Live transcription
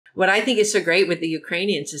What I think is so great with the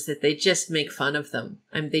Ukrainians is that they just make fun of them.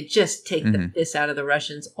 I mean, they just take the piss out of the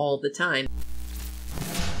Russians all the time.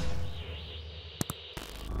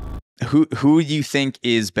 Who do you think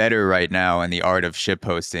is better right now in the art of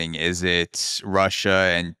shitposting? Is it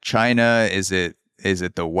Russia and China? Is it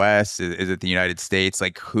the West? Is it the United States?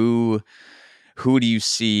 Like who do you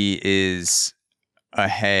see is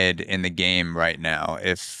ahead in the game right now?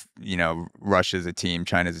 If, you know, Russia's a team,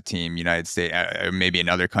 China's a team, United States, maybe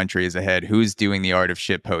another country is ahead. Who's doing the art of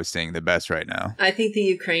shitposting the best right now? I think the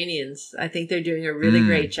Ukrainians. I think they're doing a really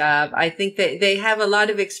great job. I think that they have a lot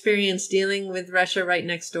of experience dealing with Russia right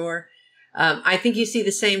next door. I think you see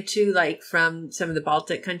the same too, like from some of the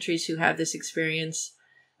Baltic countries who have this experience,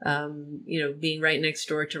 being right next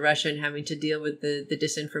door to Russia and having to deal with the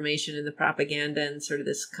disinformation and the propaganda and sort of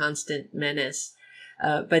this constant menace.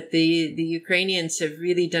 But the Ukrainians have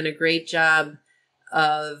really done a great job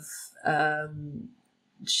of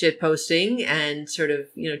shitposting and sort of,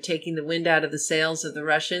 taking the wind out of the sails of the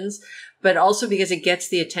Russians, but also because it gets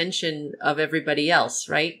the attention of everybody else,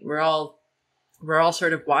 right? We're all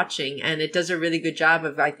sort of watching, and it does a really good job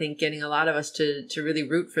of, I think, getting a lot of us to really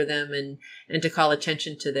root for them and to call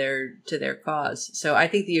attention to their cause. So I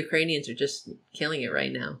think the Ukrainians are just killing it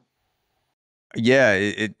right now. Yeah,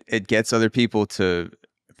 it gets other people to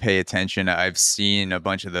pay attention. I've seen a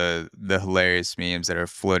bunch of the hilarious memes that are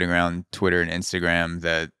floating around Twitter and Instagram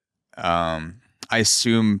that I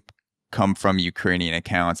assume come from Ukrainian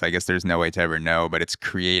accounts. I guess there's no way to ever know, but it's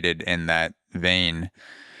created in that vein.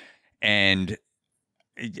 And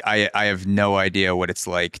I have no idea what it's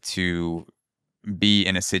like to be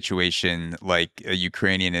in a situation like a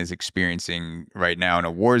Ukrainian is experiencing right now in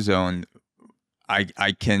a war zone.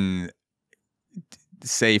 I can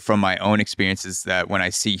say from my own experiences that when I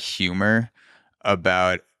see humor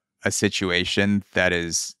about a situation that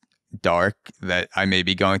is dark that I may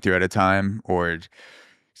be going through at a time, or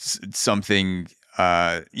something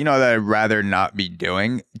that I'd rather not be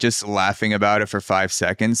doing, just laughing about it for 5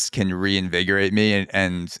 seconds can reinvigorate me,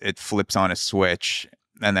 and it flips on a switch,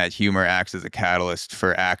 and that humor acts as a catalyst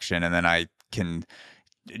for action. And then I can,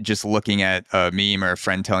 just looking at a meme or a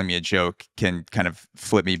friend telling me a joke can kind of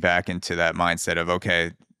flip me back into that mindset of,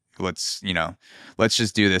 okay, let's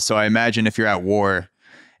just do this. So I imagine if you're at war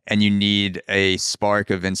and you need a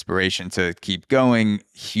spark of inspiration to keep going,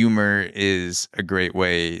 humor is a great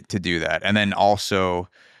way to do that. And then also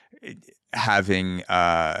having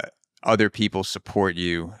other people support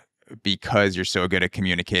you because you're so good at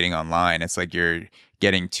communicating online. It's like you're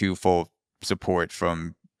getting twofold support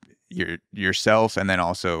from yourself and then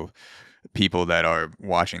also people that are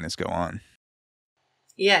watching this go on.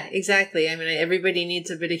 Yeah, exactly. I mean, everybody needs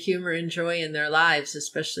a bit of humor and joy in their lives,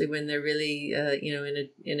 especially when they're really,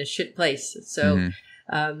 in a shit place. So,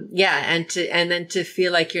 and then to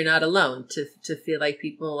feel like you're not alone, to feel like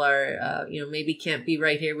people are, maybe can't be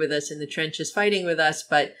right here with us in the trenches fighting with us,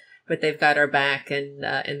 but they've got our back and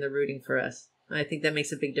they're rooting for us. I think that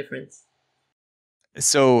makes a big difference.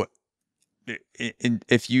 So,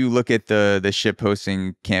 if you look at the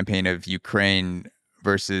shitposting campaign of Ukraine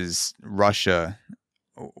versus Russia,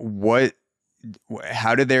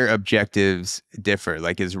 how do their objectives differ?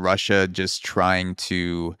 Like, is Russia just trying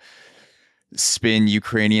to spin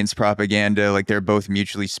Ukrainians' propaganda? Like, they're both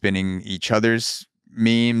mutually spinning each other's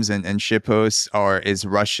memes and shitposts? Or is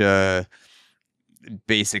Russia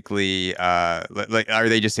basically, are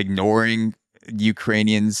they just ignoring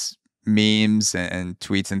Ukrainians' memes and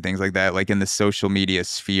tweets and things like that? Like, in the social media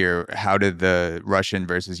sphere, how do the Russian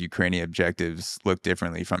versus Ukrainian objectives look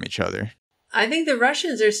differently from each other? I think the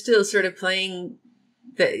Russians are still sort of playing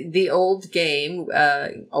the old game,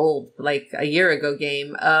 like a year ago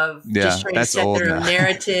game of just trying to set their own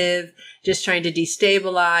narrative, just trying to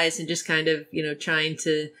destabilize and just kind of, trying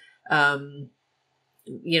to,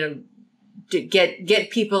 to get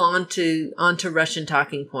people onto Russian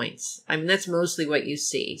talking points. I mean, that's mostly what you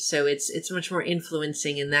see. So it's much more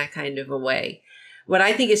influencing in that kind of a way. What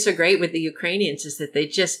I think is so great with the Ukrainians is that they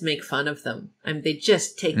just make fun of them. I mean, they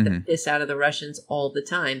just take the piss out of the Russians all the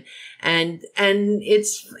time. And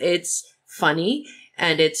it's funny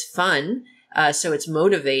and it's fun. So it's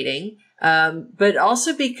motivating. But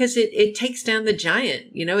also because it takes down the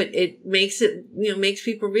giant, it makes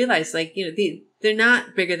people realize, like, they're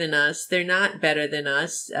not bigger than us. They're not better than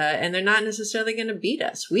us. And they're not necessarily going to beat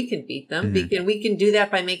us. We can beat them. We can do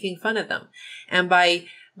that by making fun of them. And by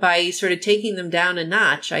sort of taking them down a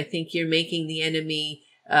notch, I think you're making the enemy,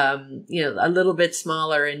 a little bit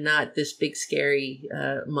smaller and not this big, scary,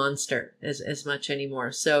 monster as much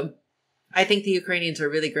anymore. So I think the Ukrainians are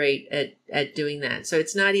really great at doing that. So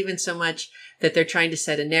it's not even so much that they're trying to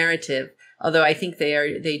set a narrative, although I think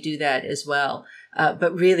they do that as well.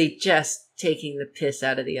 But really just taking the piss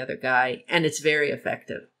out of the other guy, and it's very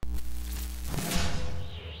effective.